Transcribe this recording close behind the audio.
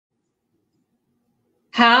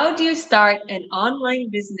How do you start an online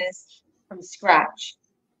business from scratch?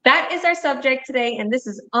 That is our subject today, and this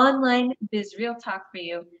is Online Biz Real Talk for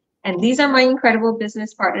you. And these are my incredible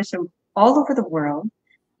business partners from all over the world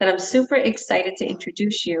that I'm super excited to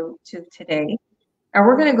introduce you to today. And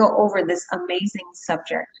we're going to go over this amazing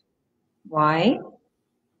subject. Why?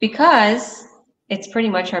 Because it's pretty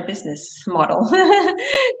much our business model.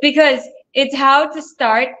 Because it's how to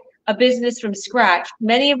start a business from scratch.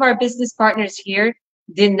 Many of our business partners here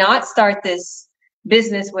did not start this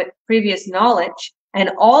business with previous knowledge,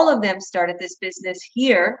 and all of them started this business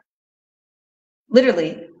here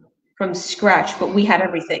literally from scratch, but we had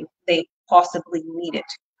everything they possibly needed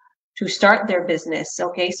to start their business.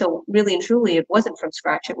 Okay, so really and truly, it wasn't from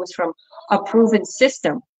scratch, it was from a proven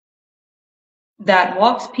system that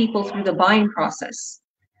walks people through the buying process.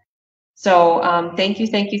 So thank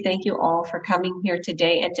you all for coming here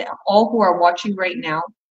today. And to all who are watching right now,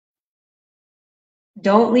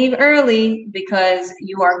 don't leave early because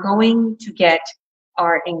you are going to get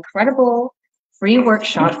our incredible free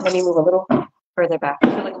workshop. Let me move a little further back. I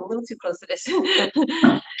feel like I'm a little too close to this.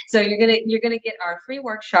 So you're gonna get our free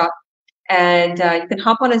workshop, and you can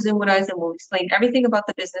hop on a Zoom with us, and we'll explain everything about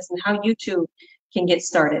the business and how you too can get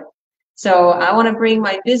started. So I want to bring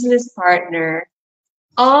my business partner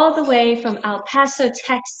all the way from El Paso,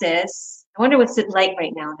 Texas. I wonder what's it like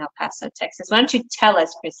right now in El Paso, Texas. Why don't you tell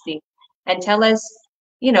us, Christy, and tell us,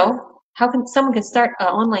 how can someone can start an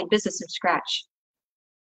online business from scratch?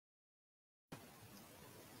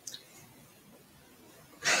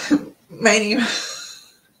 My name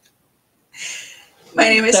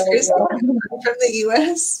is Christy. I'm from the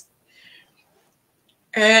US.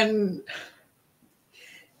 And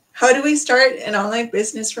how do we start an online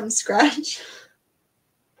business from scratch?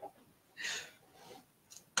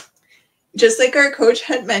 Just like our coach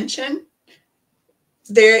had mentioned,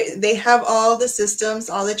 they have all the systems,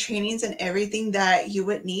 all the trainings and everything that you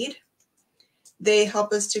would need. They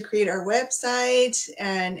help us to create our website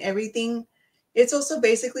and everything. It's also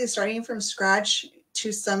basically starting from scratch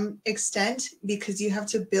to some extent because you have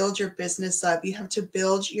to build your business up. You have to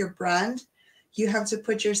build your brand. You have to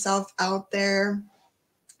put yourself out there.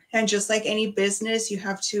 And just like any business, you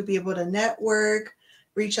have to be able to network,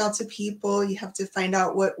 reach out to people. You have to find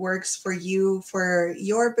out what works for you, for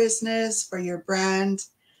your business, for your brand.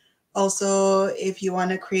 Also, if you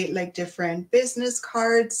want to create like different business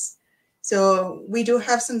cards. So we do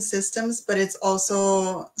have some systems, but it's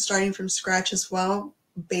also starting from scratch as well,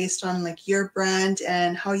 based on like your brand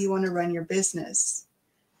and how you want to run your business.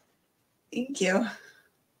 Thank you.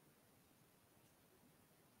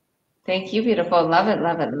 Thank you, beautiful. Love it,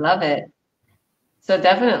 love it, love it. So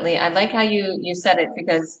definitely, I like how you said it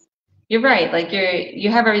because you're right. Like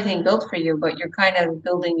you have everything built for you, but you're kind of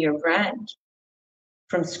building your brand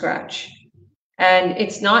from scratch. And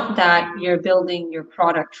it's not that you're building your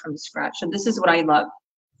product from scratch. So this is what I love.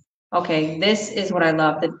 Okay, this is what I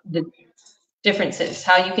love, the differences,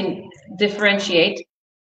 how you can differentiate,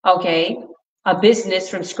 okay, a business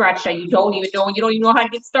from scratch that you don't even know how to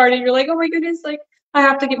get started. You're like, oh my goodness, like I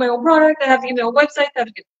have to get my own product, I have to get my own website,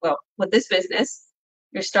 well, with this business,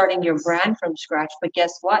 you're starting your brand from scratch. But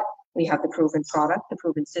guess what? We have the proven product, the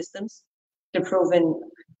proven systems, the proven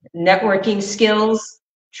networking skills,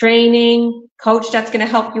 training, coach that's going to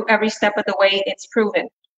help you every step of the way. It's proven.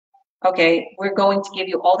 Okay, we're going to give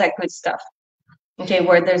you all that good stuff. Okay,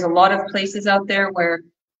 where there's a lot of places out there where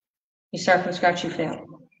you start from scratch, you fail.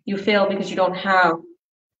 You fail because you don't have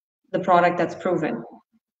the product that's proven.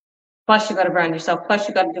 Plus, you got to brand yourself. Plus,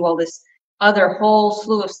 you got to do all this other whole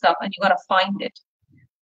slew of stuff, and you got to find it.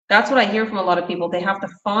 That's what I hear from a lot of people. They have to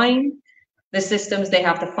find the systems, they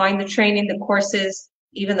have to find the training, the courses,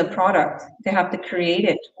 even the product. They have to create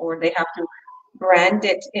it, or they have to brand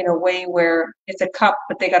it in a way where it's a cup,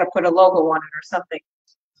 but they got to put a logo on it or something.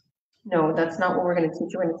 No, that's not what we're going to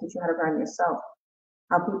teach you. We're going to teach you how to brand yourself.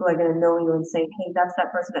 How people are going to know you and say, hey, that's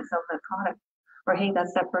that person that sells that product. Or hey,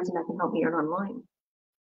 that's that person that can help me earn online.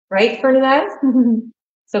 Right, Fernandez?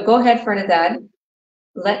 So go ahead, Fernandez.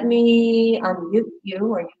 Let me unmute you,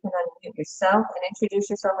 or you can unmute yourself and introduce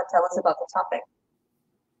yourself and tell us about the topic.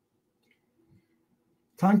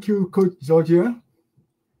 Thank you, Coach Georgia.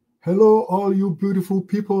 Hello, all you beautiful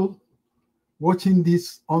people watching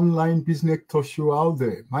this online business talk show out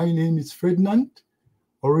there. My name is Ferdinand,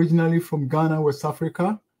 originally from Ghana, West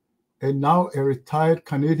Africa, and now a retired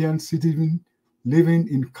Canadian citizen living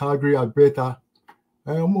in Calgary, Alberta,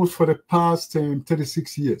 almost for the past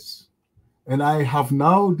 36 years. And I have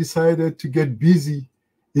now decided to get busy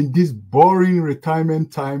in this boring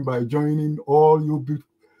retirement time by joining all you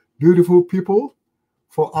beautiful people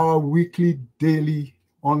for our weekly, daily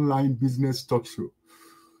online business talk show.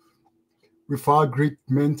 with our great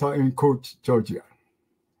mentor and coach, Georgia.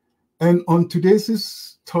 And on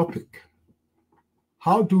today's topic,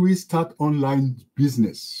 how do we start online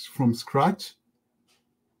business from scratch?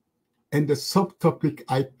 And the subtopic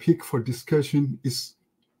I pick for discussion is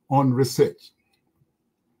on research.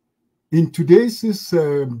 In today's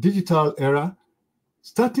digital era,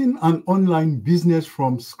 starting an online business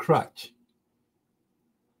from scratch,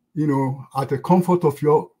 at the comfort of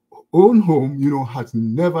your own home, has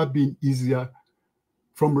never been easier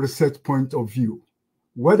from research point of view.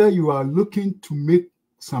 Whether you are looking to make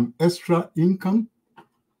some extra income,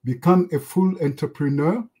 become a full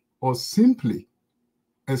entrepreneur, or simply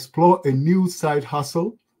explore a new side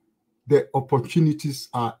hustle, the opportunities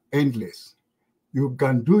are endless. You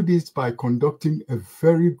can do this by conducting a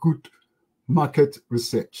very good market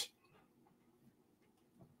research.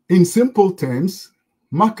 In simple terms,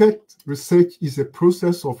 market research is a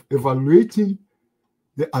process of evaluating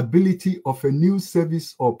the ability of a new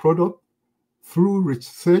service or product through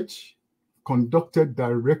research conducted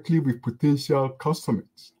directly with potential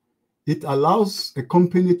customers. It allows a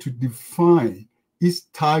company to define its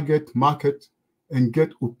target market and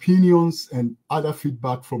get opinions and other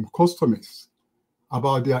feedback from customers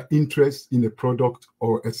about their interest in a product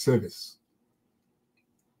or a service.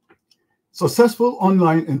 Successful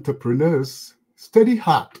online entrepreneurs study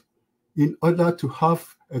hard in order to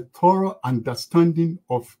have a thorough understanding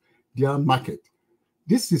of their market.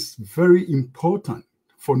 This is very important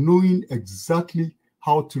for knowing exactly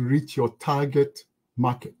how to reach your target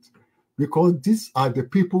market, because these are the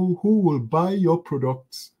people who will buy your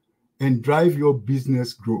products and drive your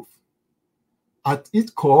business growth. At its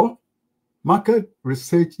core, market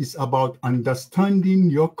research is about understanding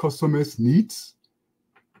your customers' needs,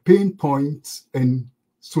 pain points, and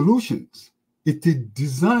solutions. It is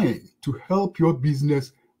designed to help your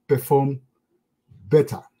business perform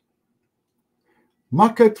better.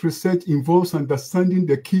 Market research involves understanding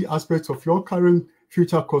the key aspects of your current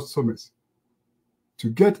future customers to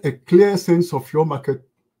get a clear sense of your market,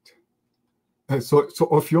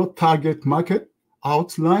 of your target market,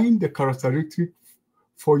 outline the characteristics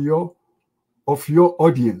of your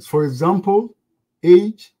audience. For example,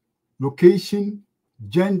 age, location,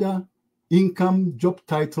 gender, income, job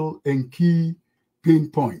title, and key pain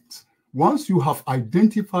points. Once you have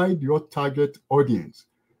identified your target audience,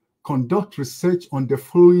 conduct research on the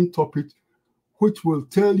following topic, which will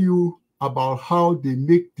tell you about how they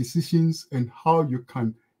make decisions and how you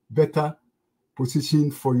can better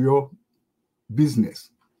position for your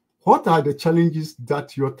business. What are the challenges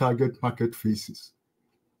that your target market faces?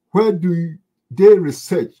 Where do they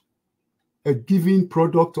research a given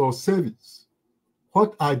product or service?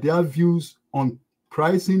 What are their views on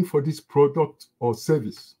pricing for this product or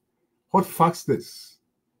service? What factors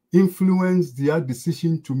influence their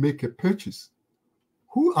decision to make a purchase?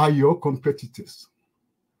 Who are your competitors?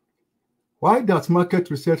 Why does market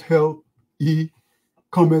research help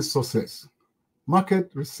e-commerce success?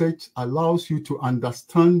 Market research allows you to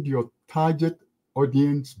understand your target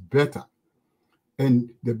audience better. And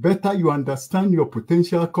the better you understand your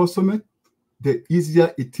potential customer, the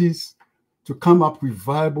easier it is to come up with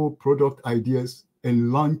viable product ideas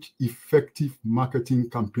and launch effective marketing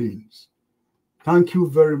campaigns. Thank you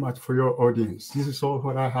very much for your audience. This is all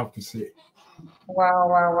what I have to say. Wow,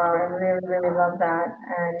 wow, wow. I really, really love that.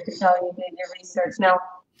 And you can tell you did your research. Now,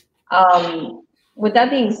 with that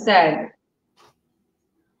being said,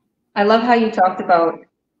 I love how you talked about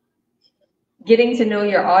getting to know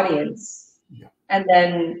your audience and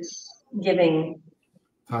then giving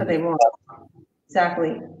what they want.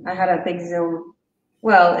 Exactly. I had a big Zoom.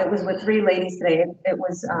 Well, it was with 3 ladies today. It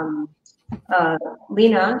was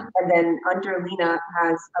Lena, and then under Lena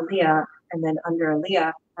has Aaliyah, and then under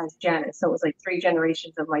Aaliyah has Janice. So it was like 3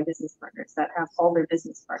 generations of my business partners that have all their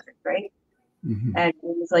business partners, right? Mm-hmm. And it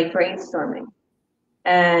was like brainstorming,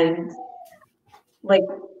 and like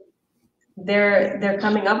they're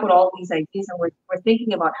coming up with all these ideas, and we're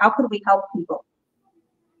thinking about how could we help people?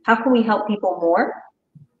 How can we help people more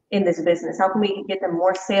in this business? How can we get them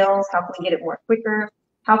more sales? How can we get it more quicker?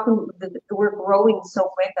 How can we're growing so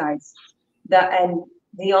quick, guys? And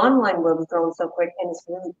the online world is growing so quick, and it's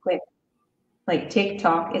really quick. Like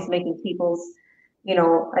TikTok is making people's,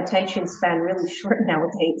 attention span really short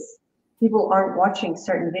nowadays. People aren't watching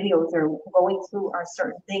certain videos or going through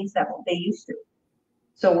certain things that they used to.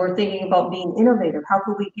 So we're thinking about being innovative. How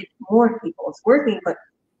can we get more people? It's working, but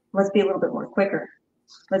let's be a little bit more quicker.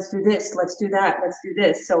 Let's do this. Let's do that. Let's do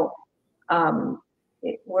this. So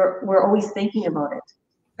we're always thinking about it,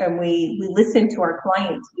 and we listen to our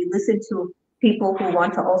clients. We listen to people who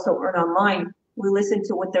want to also earn online. We listen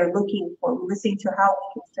to what they're looking for. We listen to how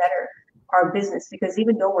we can better our business, because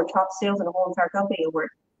even though we're top sales in the whole entire company and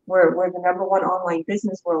we're the number one online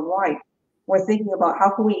business worldwide, we're thinking about how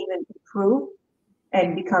can we even improve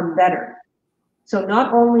and become better. So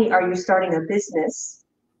not only are you starting a business,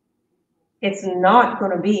 it's not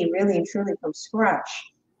going to be really and truly from scratch.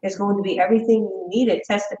 It's going to be everything you needed,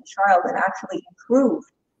 tested, trialed, and actually improved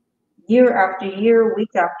year after year,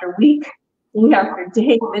 week after week, day after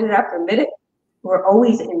day, minute after minute. We're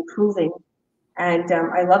always improving. And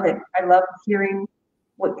I love it. I love hearing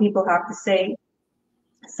what people have to say.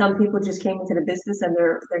 Some people just came into the business and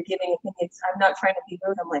they're giving opinions. I'm not trying to be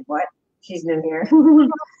rude. I'm like, what? She's new here.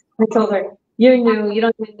 I told her, you're new. You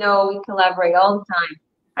don't even know. We collaborate all the time.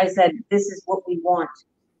 I said, this is what we want.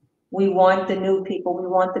 We want the new people. We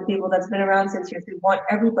want the people that's been around since years. We want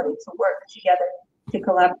everybody to work together, to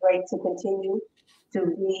collaborate, to continue to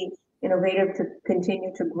be innovative, to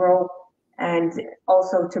continue to grow, and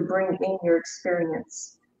also to bring in your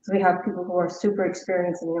experience. So we have people who are super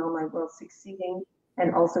experienced in the online world succeeding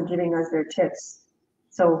and also giving us their tips.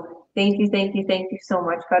 So thank you, thank you, thank you so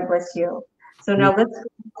much. God bless you. So now let's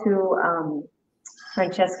go to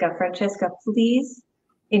Francesca. Francesca, please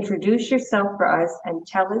introduce yourself for us and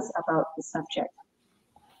tell us about the subject.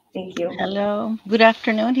 Thank you. Hello. Good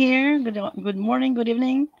afternoon here. Good morning. Good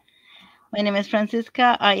evening. My name is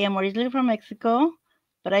Francisca. I am originally from Mexico,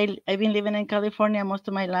 but I've been living in California most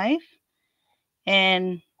of my life.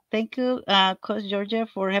 And thank you, Coach Georgia,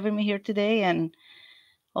 for having me here today and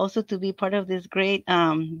also to be part of this great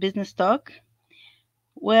business talk.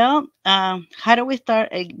 Well, how do we start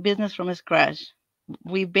a business from scratch?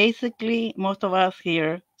 We basically, most of us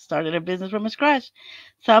here started a business from scratch.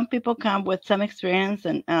 Some people come with some experience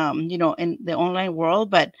and, in the online world,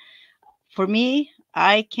 but for me,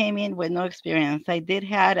 I came in with no experience. I did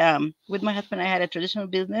had, with my husband, I had a traditional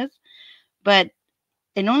business, but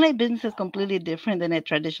an online business is completely different than a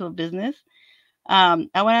traditional business. I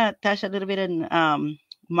want to touch a little bit on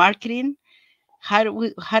marketing. How do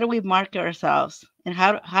we market ourselves, and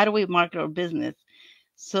how do we market our business?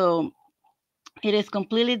 So it is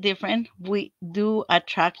completely different. We do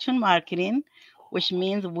attraction marketing, which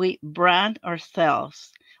means we brand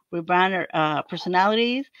ourselves. We brand our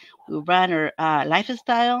personalities. We brand our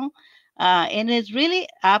lifestyle, and it's really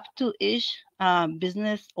up to each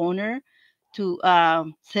business owner to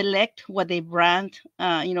select what they brand.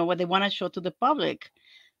 What they want to show to the public.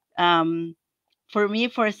 Um, for me,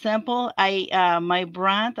 for example, I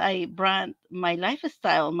brand my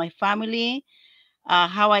lifestyle, my family,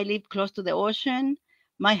 how I live close to the ocean,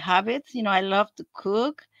 my habits. I love to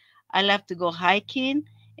cook, I love to go hiking,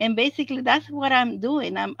 and basically that's what I'm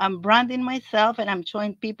doing. I'm branding myself, and I'm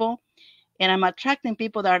showing people, and I'm attracting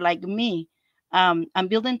people that are like me. I'm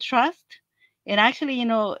building trust, and actually,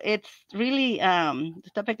 it's really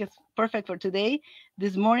the topic is perfect for today.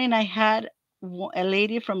 This morning, I had a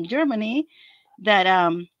lady from Germany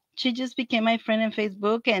that she just became my friend on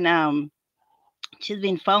Facebook, and she's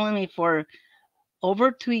been following me for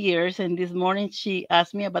over 2 years, and this morning she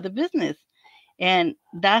asked me about the business, and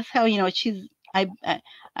that's how we've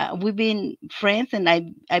been friends, and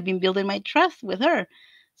I've been building my trust with her.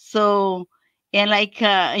 So, and my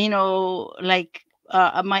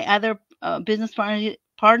other business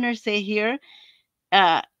partners say here,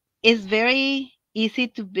 uh, it's very easy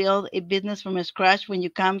to build a business from scratch when you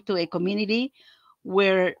come to a community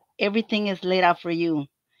where everything is laid out for you.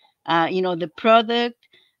 The product,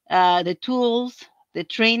 the tools, the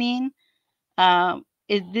training.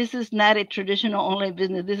 This is not a traditional online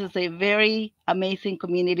business. This is a very amazing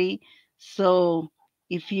community. So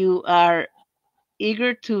if you are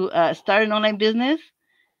eager to start an online business,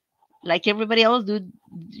 like everybody else, do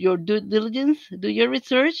your due diligence, do your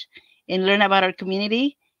research, and learn about our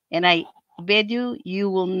community. And I bet you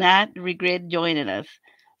will not regret joining us.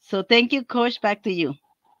 So thank you, Coach. Back to you.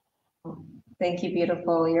 Thank you,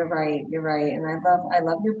 beautiful. You're right. You're right. And I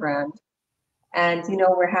love your brand. And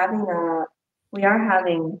we are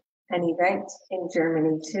having an event in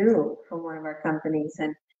Germany too from one of our companies,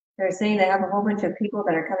 and they're saying they have a whole bunch of people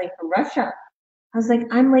that are coming from Russia. I was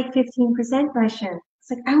like, I'm like 15% Russian. It's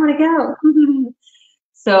like, I want to go.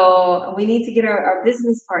 So we need to get our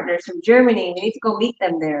business partners from Germany. We need to go meet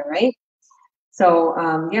them there, right? So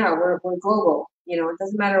yeah, we're global. It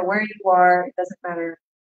doesn't matter where you are. It doesn't matter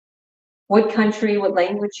what country, what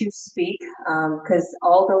language you speak, because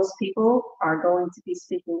all those people are going to be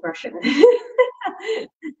speaking Russian.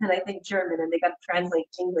 And I think German, and they got to translate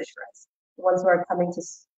English for us. The ones who are coming to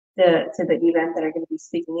the event that are going to be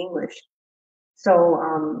speaking English. So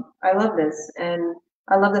I love this, and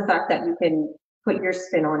I love the fact that you can put your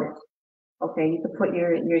spin on it. Okay, you can put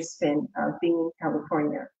your spin of being in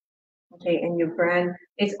California. Okay, and your brand,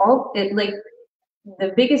 it's all it like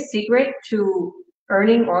the biggest secret to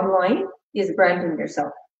earning online is branding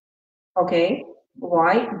yourself. Okay,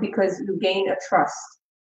 why? Because you gain a trust.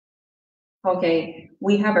 Okay,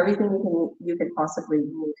 we have everything you can possibly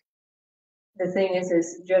need. The thing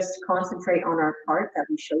is just concentrate on our part that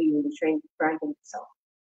we show you in the training, branding yourself.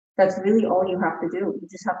 That's really all you have to do. You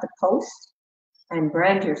just have to post and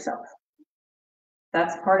brand yourself.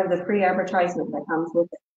 That's part of the free advertisement that comes with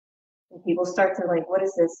it. And people start to like, what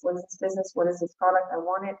is this? What is this business? What is this product? I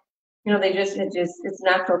want it. You know, it's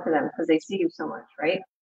natural to them because they see you so much, right?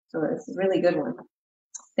 So it's a really good one.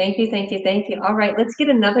 Thank you, thank you, thank you. All right, let's get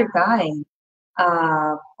another guy.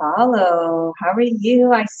 Paulo, how are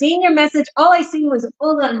you? I seen your message. All I seen was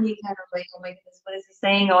hold on me. I'm like, oh my goodness, what is he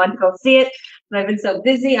saying? I want to go see it, but I've been so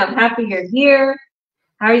busy. I'm happy you're here.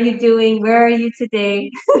 How are you doing? Where are you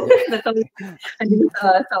today? That's always I do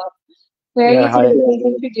so. Where are Yeah, you hi. today? Please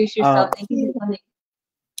introduce Uh, yourself. Thank you for coming.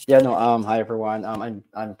 yeah, no, hi everyone.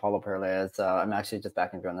 I'm Paulo Paralejas. I'm actually just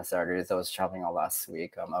back in Buenos Aires. I was traveling all last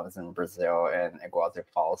week. I was in Brazil and Iguazu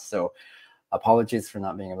Falls. So apologies for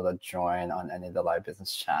not being able to join on any of the live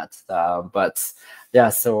business chats. But yeah,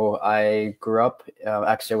 so I grew up,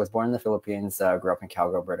 actually I was born in the Philippines, grew up in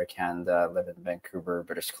Calgary, Alberta, Canada, live in Vancouver,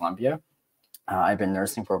 British Columbia. I've been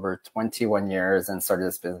nursing for over 21 years and started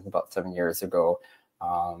this business about 7 years ago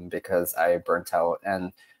because I burnt out.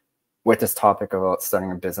 And with this topic about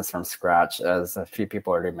starting a business from scratch, as a few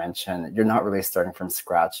people already mentioned, you're not really starting from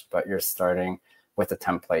scratch, but you're starting with a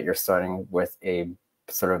template. You're starting with a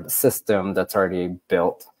sort of system that's already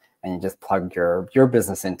built, and you just plug your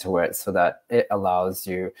business into it so that it allows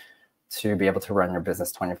you to be able to run your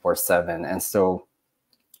business 24/7. And so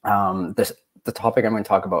the topic I'm going to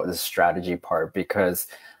talk about is the strategy part, because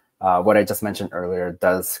what I just mentioned earlier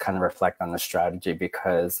does kind of reflect on the strategy,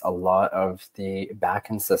 because a lot of the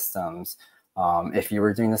backend systems, if you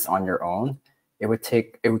were doing this on your own, it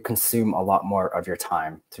would consume a lot more of your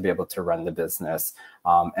time to be able to run the business.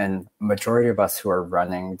 And majority of us who are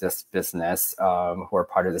running this business, who are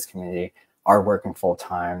part of this community, are working full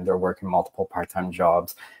time. They're working multiple part-time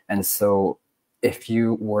jobs. And so if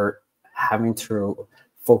you were having to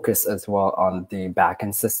focus as well on the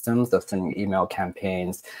backend systems of sending email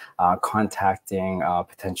campaigns, contacting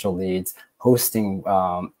potential leads, hosting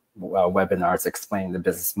webinars, explaining the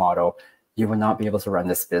business model, you will not be able to run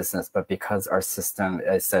this business. But because our system, as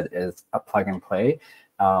I said, is a plug and play,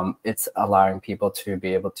 it's allowing people to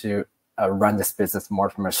be able to run this business more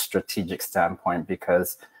from a strategic standpoint,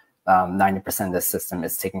 because 90% of the system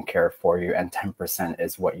is taken care of for you, and 10%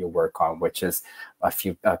 is what you work on, which is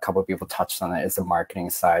a couple of people touched on it, is the marketing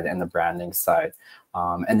side and the branding side.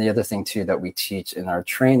 And the other thing too that we teach in our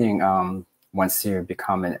training, once you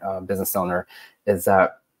become a business owner, is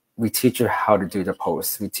that we teach you how to do the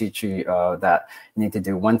posts. We teach you that you need to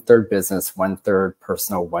do 1/3 business, 1/3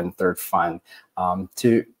 personal, 1/3 fun,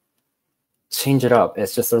 to change it up.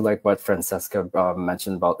 It's just sort of like what Francesca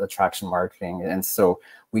mentioned about attraction marketing. And so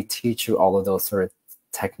we teach you all of those sort of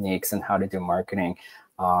techniques and how to do marketing.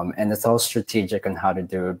 And it's all strategic on how to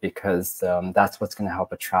do it, because that's what's going to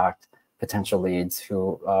help attract potential leads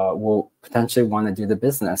who will potentially want to do the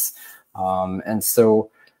business. And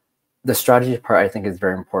so the strategy part, I think, is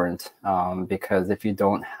very important, because if you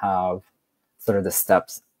don't have sort of the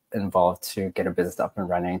steps involved to get a business up and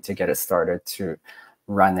running, to get it started, to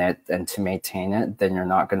run it, and to maintain it, then you're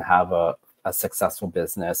not going to have a successful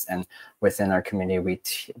business. And within our community,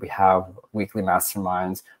 we have weekly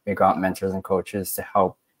masterminds. We got mentors and coaches to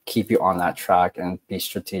help keep you on that track and be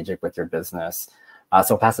strategic with your business.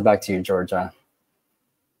 So I'll pass it back to you, Georgia.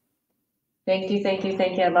 Thank you, thank you,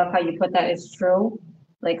 thank you. I love how you put that. It's true.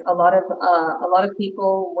 Like a lot of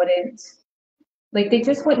people wouldn't, like they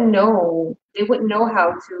just wouldn't know. They wouldn't know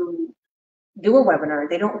how to do a webinar.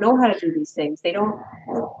 They don't know how to do these things. They don't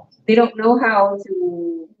know how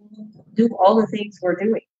to do all the things we're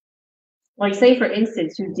doing. Like say for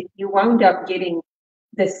instance, you wound up getting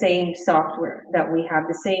the same software that we have,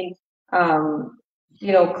 the same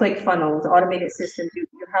click funnels, automated systems. You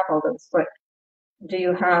have all those, but do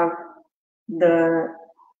you have the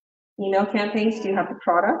email campaigns? Do you have the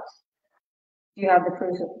product? Do you have the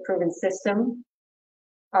proven system?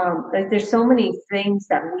 There's so many things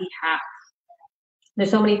that we have. There's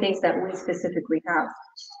so many things that we specifically have.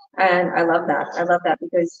 And I love that. I love that,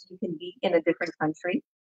 because you can be in a different country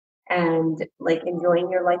and like enjoying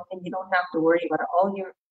your life, and you don't have to worry about it.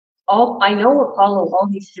 I know what Paulo, all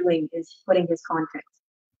he's doing is putting his content.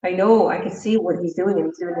 I know, I can see what he's doing, and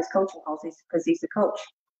he's doing his coaching calls because he's a coach.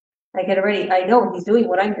 I know he's doing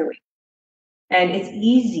what I'm doing. And it's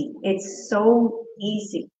easy. It's so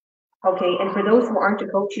easy. Okay, and for those who aren't a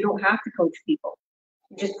coach, you don't have to coach people.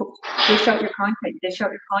 You just dish out your content,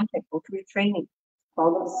 go through your training,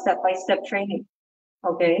 follow the step-by-step training.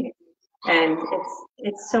 Okay, and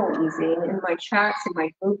it's so easy. And in my chats, in my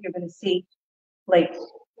group, you're gonna see like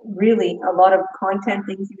really a lot of content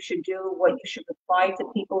things you should do, what you should reply to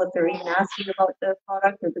people if they're even asking about the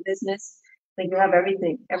product or the business. Like you have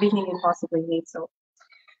everything you possibly need. So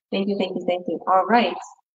thank you, thank you, thank you. All right,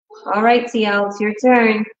 TL, it's your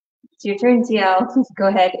turn. It's your turn, TL. Go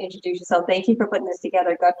ahead, introduce yourself. Thank you for putting this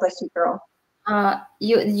together. God bless you, girl.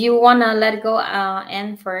 You wanna let go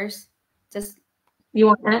Anne first? Just You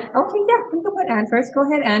want Anne? Okay, yeah, we can put Anne first. Go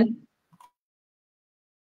ahead, Anne.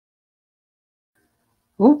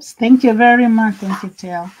 Oops, thank you very much. Thank you,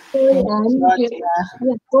 Tel. Yeah,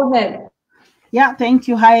 go ahead. Yeah, thank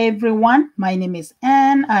you. Hi, everyone. My name is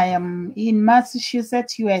Anne. I am in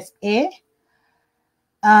Massachusetts, USA.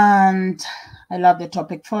 And I love the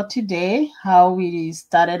topic for today, how we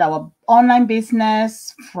started our online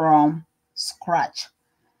business from scratch.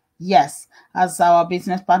 Yes, as our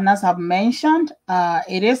business partners have mentioned,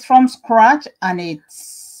 it is from scratch and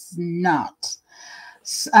it's not.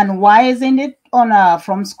 And why isn't it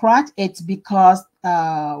from scratch? It's because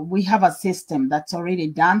we have a system that's already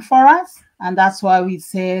done for us. And that's why we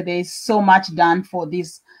say there's so much done for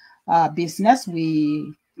this business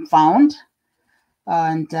we found.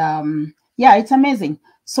 And yeah, it's amazing.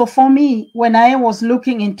 So for me, when I was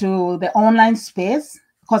looking into the online space,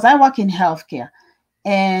 because I work in healthcare,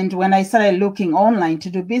 and when I started looking online to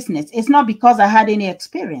do business, it's not because I had any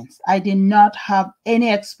experience. I did not have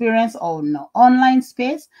any experience on online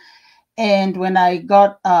space. And when I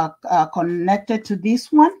got connected to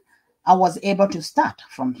this one, I was able to start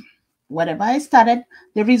from whatever I started.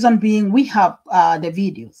 The reason being we have the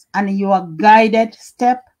videos and you are guided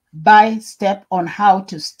step by step on how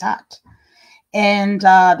to start. And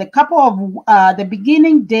the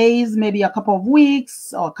beginning days, maybe a couple of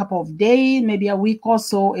weeks or a couple of days, maybe a week or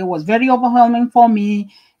so, it was very overwhelming for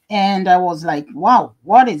me. And I was like, wow,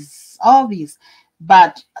 what is all this?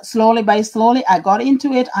 But slowly by slowly, I got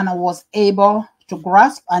into it and I was able to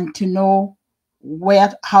grasp and to know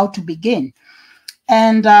how to begin.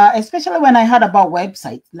 And especially when I heard about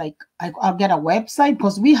websites, like I'll get a website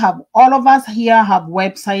because all of us here have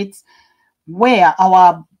websites where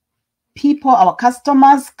our people, our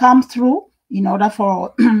customers come through in order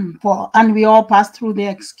and we all pass through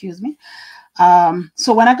there, excuse me.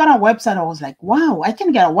 So when I got a website, I was like, wow, I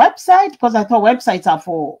can get a website, because I thought websites are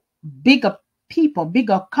for bigger people,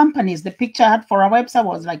 bigger companies. The picture I had for a website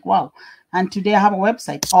was like, wow. And today I have a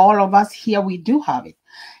website. All of us here, we do have it.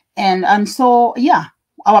 And so, yeah,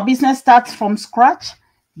 our business starts from scratch,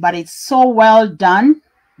 but it's so well done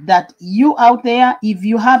that you out there, if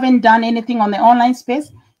you haven't done anything on the online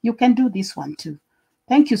space, you can do this one too.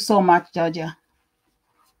 Thank you so much, Georgia.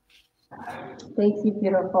 Thank you,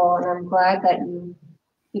 beautiful. And I'm glad that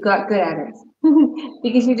you got good at it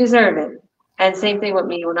because you deserve it. And same thing with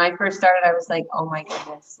me. When I first started, I was like, oh my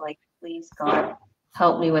goodness, like, please, God,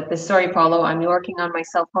 help me with this. Sorry, Paulo, I'm working on my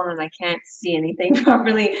cell phone and I can't see anything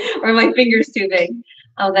properly, or my finger's too big.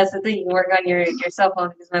 Oh, that's the thing. You can work on your cell phone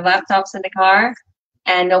because my laptop's in the car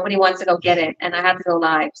and nobody wants to go get it. And I have to go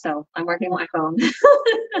live. So I'm working on my phone.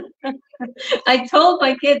 I told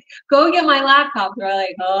my kids, go get my laptop. They're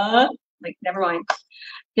like, like, never mind.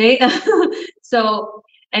 Okay. So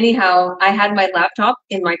anyhow, I had my laptop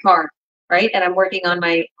in my car, right? And I'm working on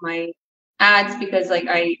my ads because like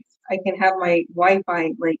I can have my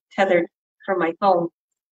Wi-Fi like tethered from my phone.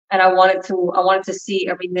 And I wanted to see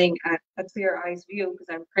everything at a clear eyes view because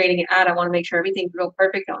I'm creating an ad. I want to make sure everything's real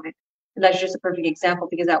perfect on it. And that's just a perfect example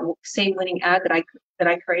because that same winning ad that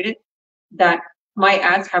I created, that my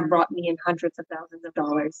ads have brought me in hundreds of thousands of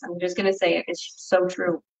dollars. I'm just gonna say it. It's so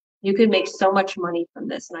true. You can make so much money from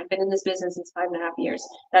this. And I've been in this business since 5.5 years.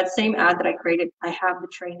 That same ad that I created, I have the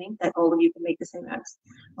training that all of you can make the same ads.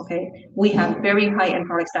 Okay. We have very high-end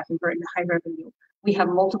products that convert into high revenue. We have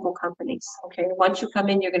multiple companies. Okay. Once you come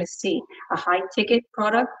in, you're gonna see a high ticket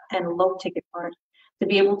product and a low ticket product to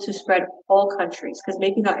be able to spread all countries, because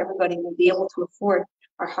maybe not everybody will be able to afford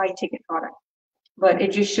our high ticket product. But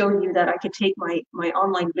it just showed you that I could take my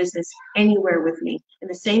online business anywhere with me. In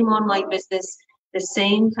the same online business, the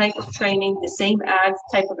same type of training, the same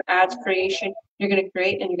type of ads creation you're going to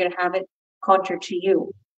create, and you're going to have it conjure to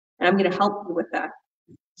you. And I'm going to help you with that.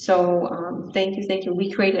 So thank you.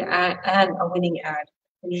 We created a winning ad.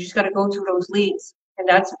 And you just got to go through those leads. And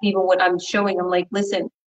that's even what I'm showing. I'm like, listen,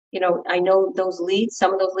 I know those leads,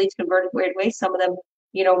 some of those leads converted right away. Some of them,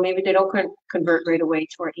 maybe they don't convert right away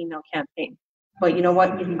to our email campaign. But you know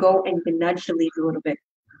what? You can go and you can nudge the leads a little bit.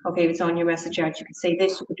 Okay, it's on your message chat. You could say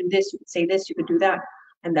this, you could do this, you could say this, you could do that.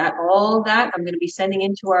 And that, all that, I'm going to be sending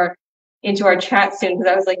into our chat soon,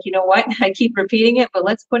 because I was like, you know what? I keep repeating it, but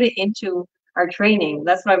let's put it into our training.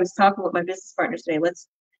 That's what I was talking with my business partners today. Let's,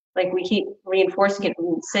 like, we keep reinforcing it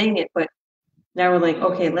and saying it, but now we're like,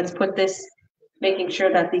 okay, let's put this, making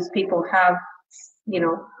sure that these people have, you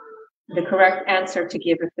know, the correct answer to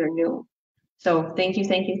give if they're new. So thank you,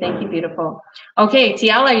 thank you, thank you, beautiful. Okay,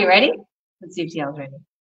 Tial, are you ready? Let's see if Tial's ready.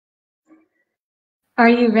 Are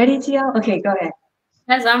you ready, Tial? Okay, go ahead.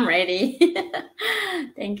 Yes, I'm ready.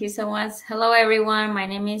 Thank you so much. Hello, everyone. My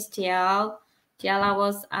name is Tial.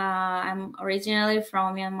 Tial, I'm originally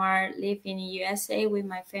from Myanmar, live in the USA with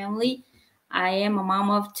my family. I am a mom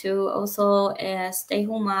of two, also a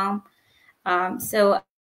stay-home mom. So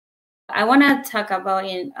I want to talk about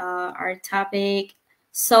our topic.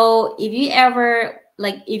 So if you ever,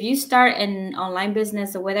 if you start an online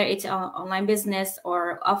business, or whether it's an online business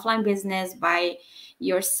or offline business by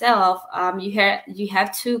yourself, you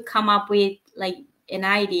have to come up with like an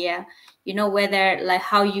idea, whether like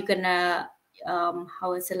how you're gonna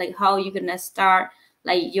how you're gonna start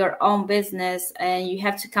like your own business, and you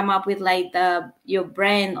have to come up with like your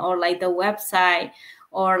brand, or like the website,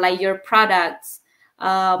 or like your products.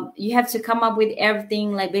 You have to come up with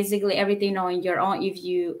everything, like basically everything on your own, if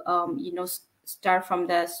you start from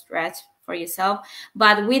the scratch for yourself.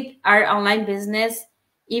 But with our online business,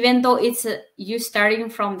 even though it's you starting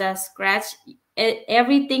from the scratch,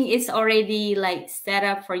 everything is already like set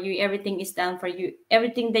up for you. Everything is done for you.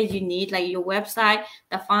 Everything that you need, like your website,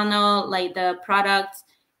 the funnel, like the products,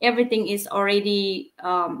 everything is already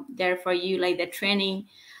there for you, like the training.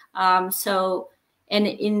 And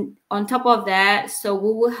on top of that, so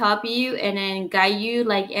we will help you and then guide you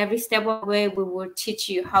like every step of the way. We will teach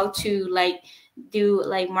you how to like do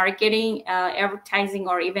like marketing, advertising,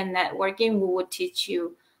 or even networking. We will teach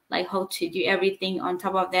you like how to do everything. On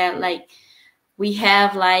top of that, like we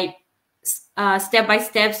have like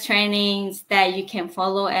step-by-step trainings that you can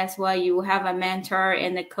follow as well. You will have a mentor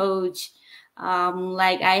and a coach.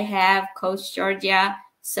 Like I have Coach Georgia,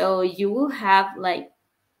 so you will have like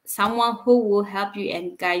someone who will help you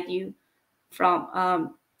and guide you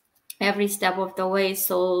from every step of the way,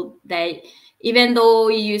 so that even though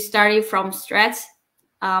you started from scratch,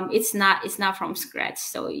 it's not from scratch.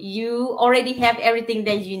 So you already have everything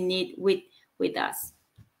that you need with us.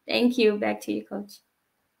 Thank you. Back to you, Coach.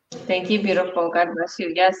 Thank you, beautiful. God bless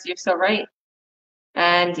you. Yes, you're so right.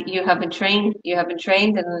 And you have been trained. You have been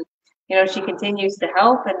trained, and she continues to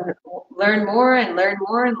help and learn more and learn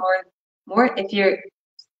more and more.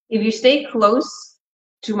 If you stay close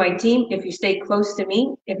to my team, if you stay close to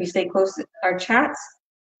me, if you stay close to our chats,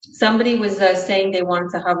 somebody was saying they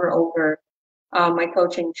wanted to hover over my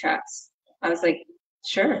coaching chats. I was like,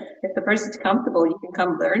 sure, if the person's comfortable, you can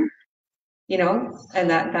come learn, and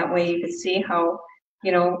that way you can see how,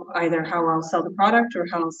 either how I'll sell the product or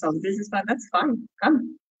how I'll sell the business plan. That's fine.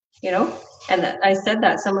 Come, and I said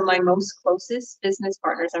that some of my most closest business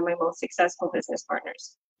partners are my most successful business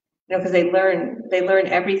partners. Because they learn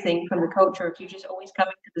everything from the coach. Or if you just always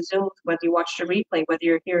coming to the Zooms, whether you watch the replay, whether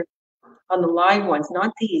you're here on the live ones,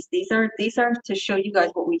 not these. These are to show you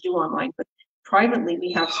guys what we do online. But privately,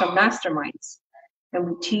 we have some masterminds, and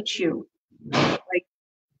we teach you, like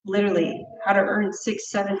literally, how to earn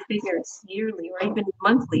 6-7 figures yearly or even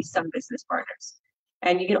monthly. Some business partners,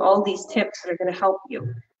 and you get all these tips that are going to help you.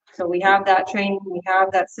 So we have that training, we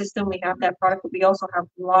have that system, we have that product, but we also have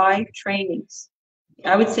live trainings.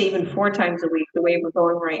 I would say even 4 times a week, the way we're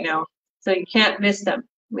going right now. So you can't miss them.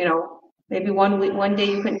 Maybe one day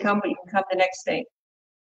you couldn't come, but you can come the next day.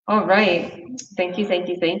 All right. Thank you, thank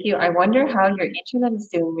you, thank you. I wonder how your internet is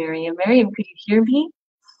doing, Miriam. Miriam, could you hear me?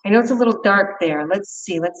 I know it's a little dark there. Let's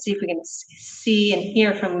see if we can see and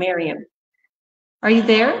hear from Miriam. Are you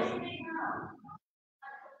there?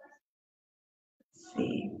 Let's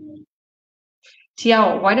see.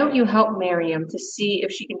 Tiao, why don't you help Miriam to see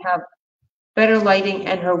if she can have better lighting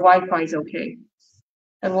and her Wi-Fi is okay?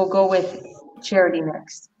 And we'll go with Charity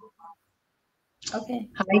next. Okay.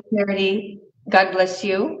 Hi, Charity. God bless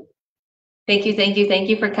you. Thank you, thank you, thank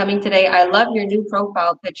you for coming today. I love your new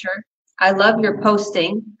profile picture. I love your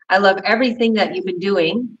posting. I love everything that you've been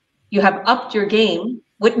doing. You have upped your game.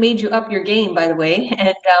 What made you up your game, by the way?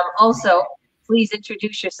 And also, please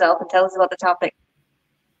introduce yourself and tell us about the topic.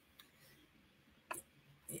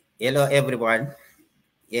 Hello, everyone.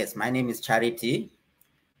 Yes, my name is Charity.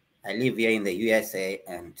 I live here in the USA,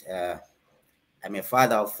 and I'm a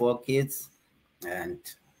father of 4 kids, and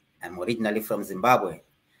I'm originally from Zimbabwe.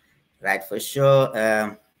 Right, for sure.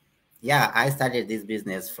 Yeah, I started this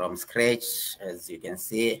business from scratch. As you can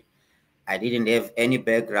see, I didn't have any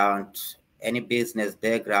background, any business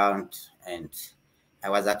background, and I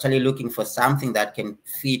was actually looking for something that can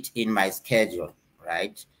fit in my schedule,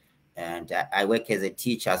 right? And I work as a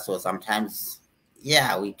teacher, so sometimes,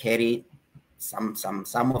 yeah, we carry some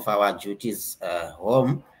of our duties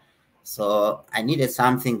home. So I needed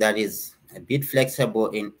something that is a bit flexible,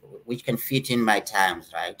 in which can fit in my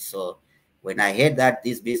times, right? So when I heard that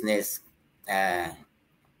this business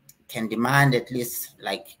can demand at least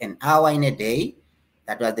like an hour in a day,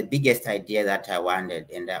 that was the biggest idea that I wanted.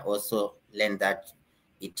 And I also learned that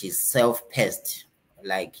it is self-paced,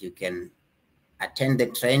 like you can attend the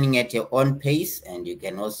training at your own pace, and you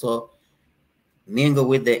can also mingle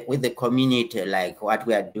with the community, like what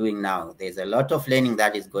we are doing now. There's a lot of learning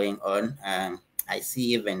that is going on. I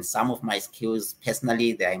see even some of my skills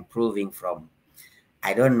personally, they're improving from,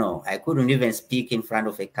 I don't know, I couldn't even speak in front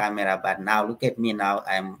of a camera, but now look at me now.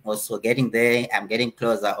 I'm also getting there. I'm getting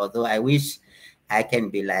closer, although I wish I can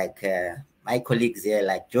be like my colleagues here,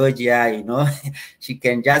 like Georgia, you know, she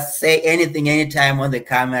can just say anything anytime on the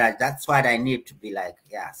camera. That's what I need to be like,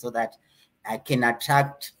 yeah, so that I can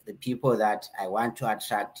attract the people that I want to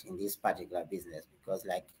attract in this particular business. Because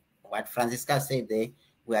like what Francisca said there,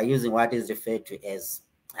 we are using what is referred to as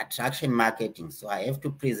attraction marketing. So I have to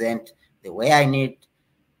present the way I need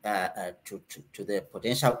to the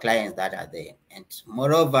potential clients that are there. And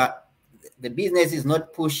moreover, the business is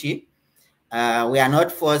not pushy. We are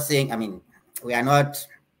not forcing, I mean, we are not,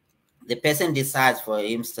 the person decides for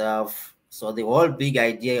himself. So the whole big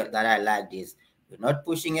idea that I like is we're not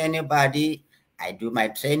pushing anybody. I do my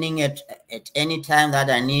training at any time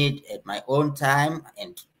that I need, at my own time.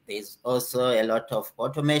 And there's also a lot of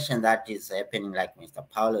automation that is happening, like Mr.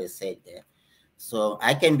 Paulo said there. So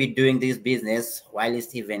I can be doing this business while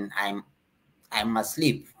it's even I'm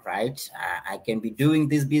asleep, right? I can be doing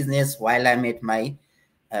this business while I'm at my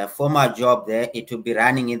former job there. It will be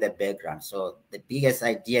running in the background. So the biggest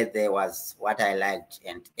idea there was what I liked,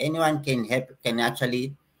 and anyone can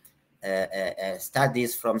actually start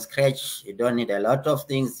this from scratch. You don't need a lot of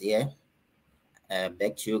things here.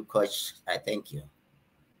 Back to you, Coach. I thank you.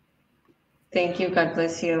 Thank you. God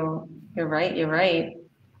bless you. You're right. You're right.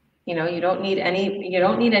 You know, you don't need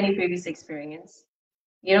any previous experience.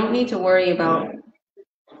 You don't need to worry about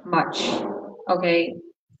much. Okay.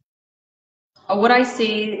 What I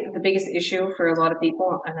see the biggest issue for a lot of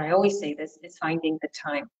people, and I always say this, is finding the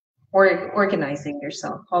time or organizing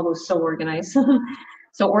yourself. Although so organized.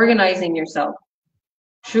 So organizing yourself.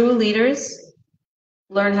 True leaders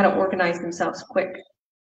learn how to organize themselves quick.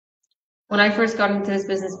 When I first got into this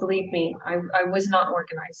business, believe me, I was not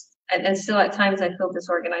organized. And still at times I feel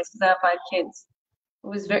disorganized because I have 5 kids.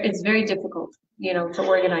 It's very difficult, you know, to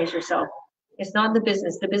organize yourself. It's not the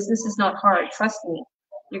business. The business is not hard. Trust me.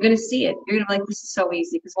 You're going to see it. You're going to be like, this is so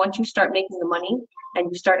easy. Because once you start making the money and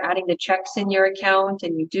you start adding the checks in your account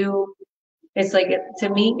and you do, it's like, to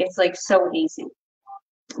me, it's like so easy.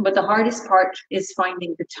 But the hardest part is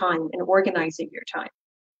finding the time and organizing your time.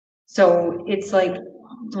 So it's like,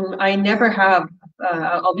 I never have,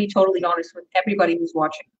 I'll be totally honest with everybody who's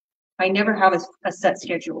watching. I never have a set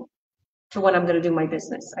schedule for when I'm going to do my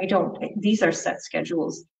business. I don't. These are set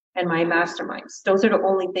schedules and my masterminds. Those are the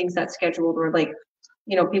only things that scheduled, or like,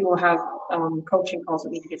 you know, people have coaching calls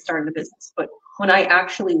with me to get started in the business. But when I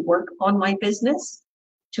actually work on my business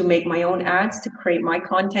to make my own ads, to create my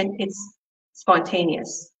content, it's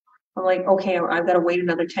spontaneous. I'm like, okay, I've got to wait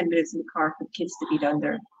another 10 minutes in the car for the kids to be done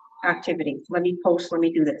their activity. Let me post, let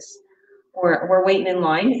me do this. Or we're waiting in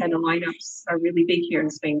line, and the lineups are really big here in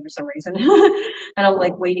Spain for some reason. And I'm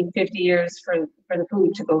like waiting 50 years for the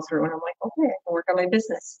food to go through. And I'm like, okay, I can work on my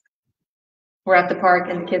business. We're at the park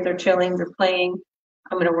and the kids are chilling, they're playing.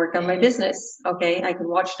 I'm going to work on my business. Okay, I can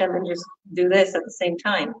watch them and just do this at the same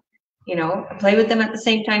time. You know, play with them at the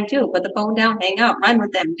same time too. Put the phone down, hang out, run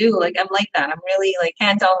with them, like I'm like that. I'm really like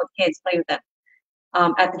hands-on with kids, play with them.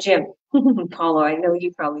 At the gym. Paulo, I know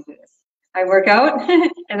you probably do this. I work out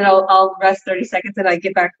and then I'll rest 30 seconds and I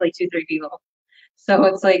get back to like 2-3 people. So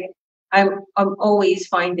it's like I'm always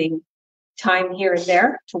finding time here and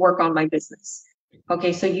there to work on my business.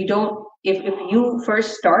 Okay, so you don't, if you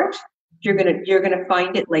first start, you're gonna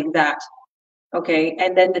find it like that. Okay,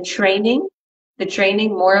 and then the training,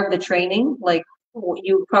 more of the training, like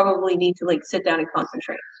you probably need to like sit down and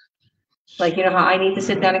concentrate. Like, you know how I need to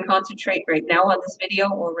sit down and concentrate right now on this video,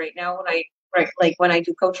 or right now when I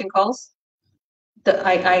do coaching calls,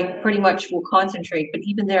 I pretty much will concentrate. But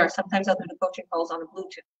even there, sometimes I'll do the coaching calls on a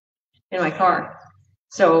Bluetooth in my car.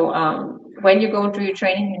 So when you're going through your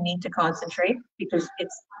training, you need to concentrate, because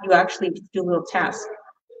you actually do little tasks.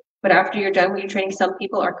 But after you're done with your training, some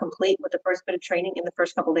people are complete with the first bit of training in the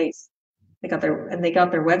first couple days. They got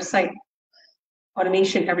their website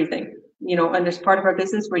automation, everything. You know, and there's part of our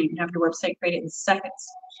business where you can have your website created in seconds.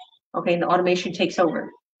 Okay, and the automation takes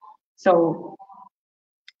over. So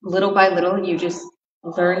little by little, you just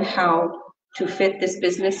learn how to fit this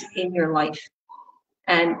business in your life.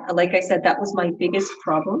 And like I said, that was my biggest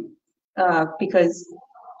problem, because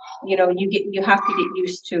you know you have to get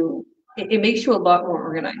used to it. It makes you a lot more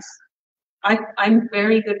organized. I'm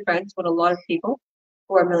very good friends with a lot of people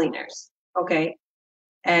who are millionaires. Okay,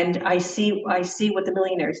 and I see what the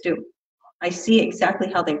millionaires do. I see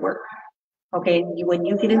exactly how they work. Okay, when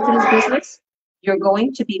you get into this business, you're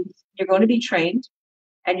going to be trained,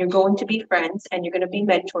 and you're going to be friends, and you're going to be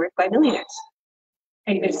mentored by millionaires.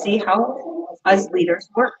 And you're going to see how us leaders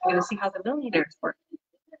work. You're going to see how the millionaires work,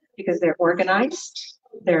 because they're organized.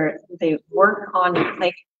 They work on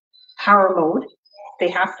like power mode. They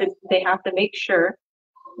have to make sure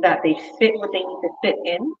that they fit what they need to fit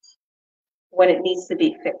in when it needs to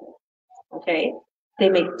be fit. Okay, they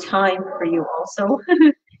make time for you also.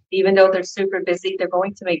 Even though they're super busy, they're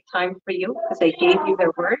going to make time for you because they gave you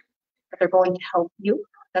their word, that they're going to help you.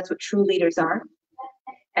 That's what true leaders are.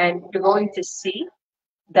 And you're going to see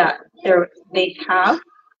that they're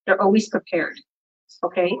always prepared.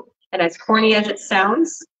 Okay, and as corny as it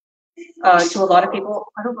sounds to a lot of people,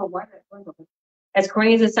 I don't know why that's going on. As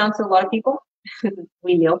corny as it sounds to a lot of people,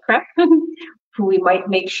 we meal prep. We might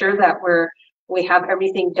make sure that we have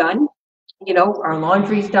everything done. You know, our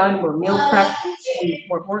laundry's done. We're meal prep.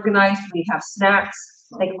 We're organized. We have snacks.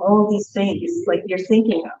 Like all these things, like you're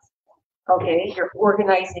thinking of. Okay, you're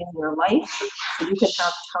organizing your life so you can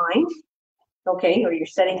have time. Okay, or you're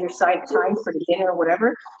setting aside time for the dinner or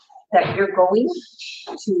whatever, that you're going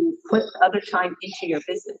to put other time into your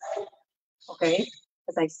business. Okay,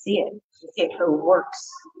 because I see it. It works.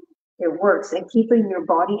 It works. And keeping your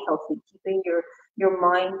body healthy, keeping your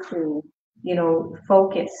mind clean, you know,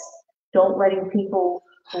 focus. Don't letting people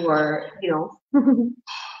who are, you know,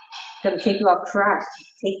 going to take you off track.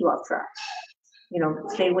 You know,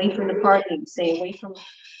 stay away from the partying, stay away from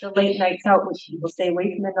the late nights out with people, stay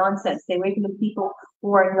away from the nonsense, stay away from the people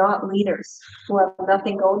who are not leaders, who have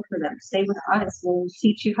nothing going for them. Stay with us. We'll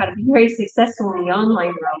teach you how to be very successful in the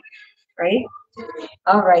online realm, right?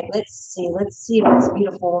 All right, let's see if this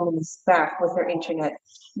beautiful woman is back with her internet.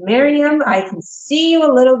 Miriam, I can see you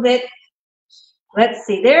a little bit. Let's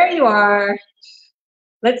see, there you are.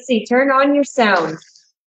 Let's see, turn on your sound.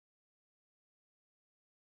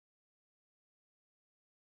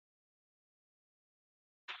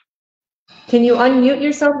 Can you unmute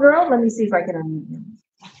yourself, girl? Let me see if I can unmute you.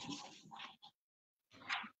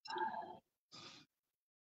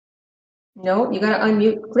 No, you gotta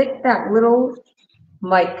unmute. Click that little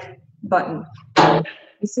mic button.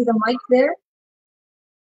 You see the mic there?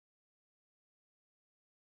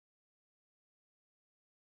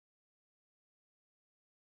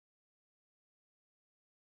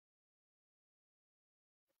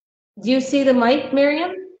 Do you see the mic,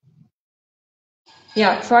 Miriam?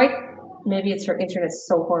 Yeah, try. Maybe it's her internet's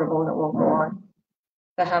so horrible and it won't go on.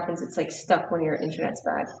 That happens. It's like stuck when your internet's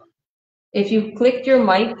bad. If you clicked your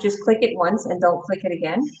mic, just click it once and don't click it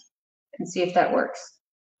again and see if that works.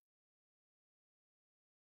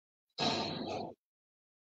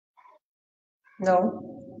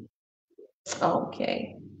 No?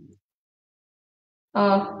 Okay.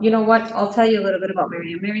 You know what? I'll tell you a little bit about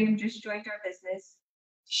Miriam. Miriam just joined our business.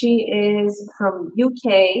 She is from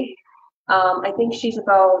UK. I think she's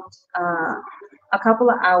about a couple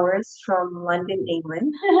of hours from London,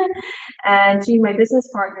 England. And she's my business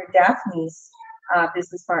partner, Daphne's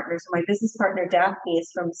business partner. So my business partner, Daphne, is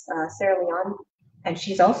from Sierra Leone, and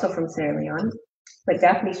she's also from Sierra Leone, but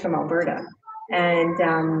Daphne's from Alberta.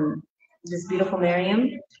 And this beautiful Miriam,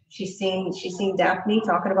 she's seen Daphne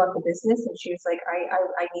talking about the business, and she was like,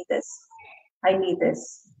 I need this. I need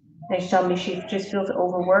this. And she told me she just feels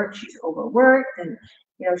overworked. She's overworked, and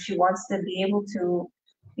you know, she wants to be able to,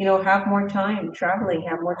 you know, have more time traveling,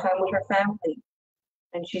 have more time with her family.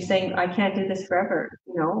 And she's saying, I can't do this forever.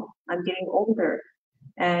 You know, I'm getting older,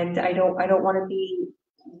 and I don't want to be,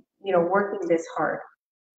 you know, working this hard.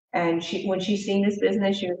 And when she's seen this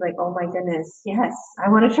business, she was like, oh my goodness, yes, I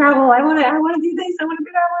want to travel. I want to do this. I want to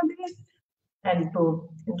do that. I want to do this. And boom.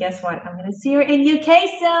 And guess what? I'm going to see her in UK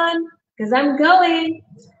soon because I'm going.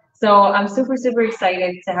 So I'm super, super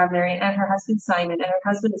excited to have Mary and her husband, Simon. And her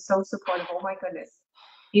husband is so supportive. Oh my goodness.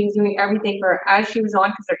 He was doing everything for her as she was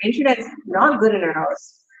on because her internet's not good in her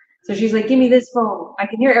house. So she's like, give me this phone. I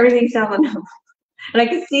can hear everything sounding up. And I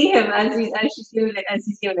can see him as he's doing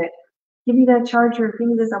it, Give me that charger, give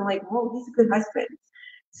me this. I'm like, whoa, he's a good husband.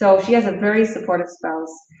 So she has a very supportive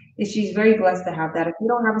spouse. She's very blessed to have that. If you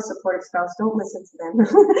don't have a supportive spouse, don't listen to them.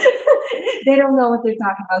 They don't know what they're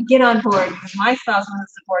talking about. Get on board, because my spouse wasn't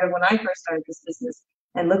supportive when I first started this business.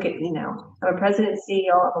 And look at me now. I'm a president and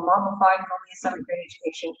CEO. I'm a mom of 5 with only a 7th grade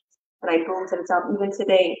education. And I boomed to the top. Even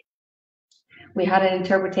today, we had an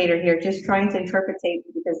interpreter here just trying to interpretate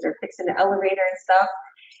because they're fixing the elevator and stuff.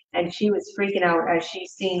 And she was freaking out as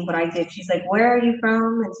she's seeing what I did. She's like, "Where are you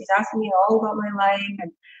from?" And she's asking me all about my life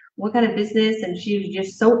and what kind of business. And she was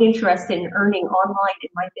just so interested in earning online in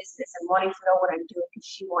my business and wanting to know what I'm doing because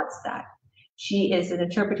she wants that. She is an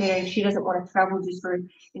interpreter and she doesn't want to travel just for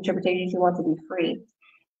interpretation. She wants to be free.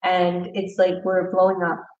 And it's like we're blowing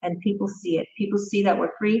up and people see it. People see that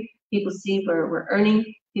we're free. People see we're earning.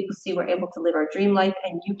 People see we're able to live our dream life,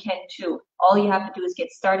 and you can too. All you have to do is get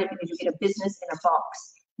started because you get a business in a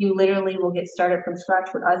box. You literally will get started from scratch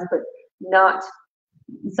with us, but not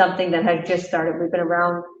something that had just started. We've been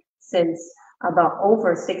around since about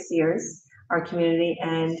over 6 years, our community,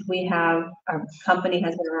 and our company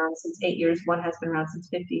has been around since 8 years. One has been around since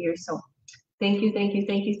 50 years. So thank you, thank you,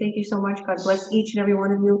 thank you, thank you so much. God bless each and every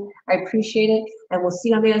one of you. I appreciate it, and we'll see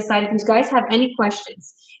you on the other side. If you guys have any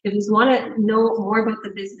questions, if you want to know more about the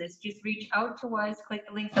business, just reach out to us, click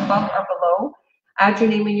the links above or below, add your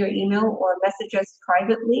name and your email, or message us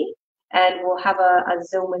privately, and we'll have a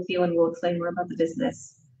Zoom with you and we'll explain more about the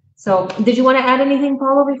business. So did you want to add anything,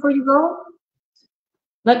 Paulo, before you go?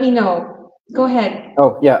 Let me know. Go ahead.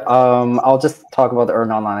 Oh, yeah. I'll just talk about the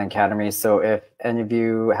Earn Online Academy. So if any of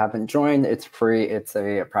you haven't joined, it's free. It's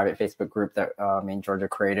a private Facebook group that me and Georgia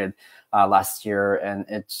created last year. And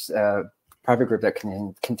it's a private group that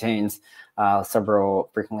contains several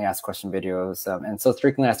frequently asked question videos. And so it's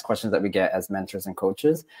frequently asked questions that we get as mentors and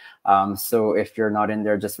coaches. So if you're not in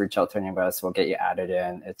there, just reach out to any of us. We'll get you added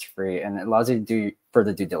in. It's free. And it allows you to do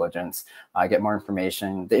further due diligence, get more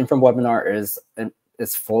information. The info webinar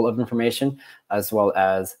is full of information, as well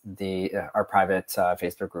as our private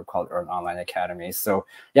Facebook group called Earn Online Academy. So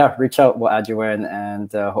yeah, reach out, we'll add you in,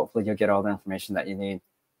 and hopefully you'll get all the information that you need.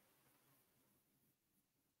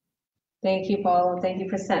 Thank you, Paulo. Thank you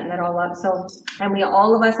for setting that all up. So, and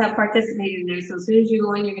all of us have participated in there. So as soon as you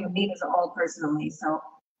go in, you're going to meet us all personally. So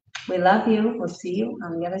we love you. We'll see you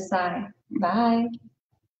on the other side. Bye.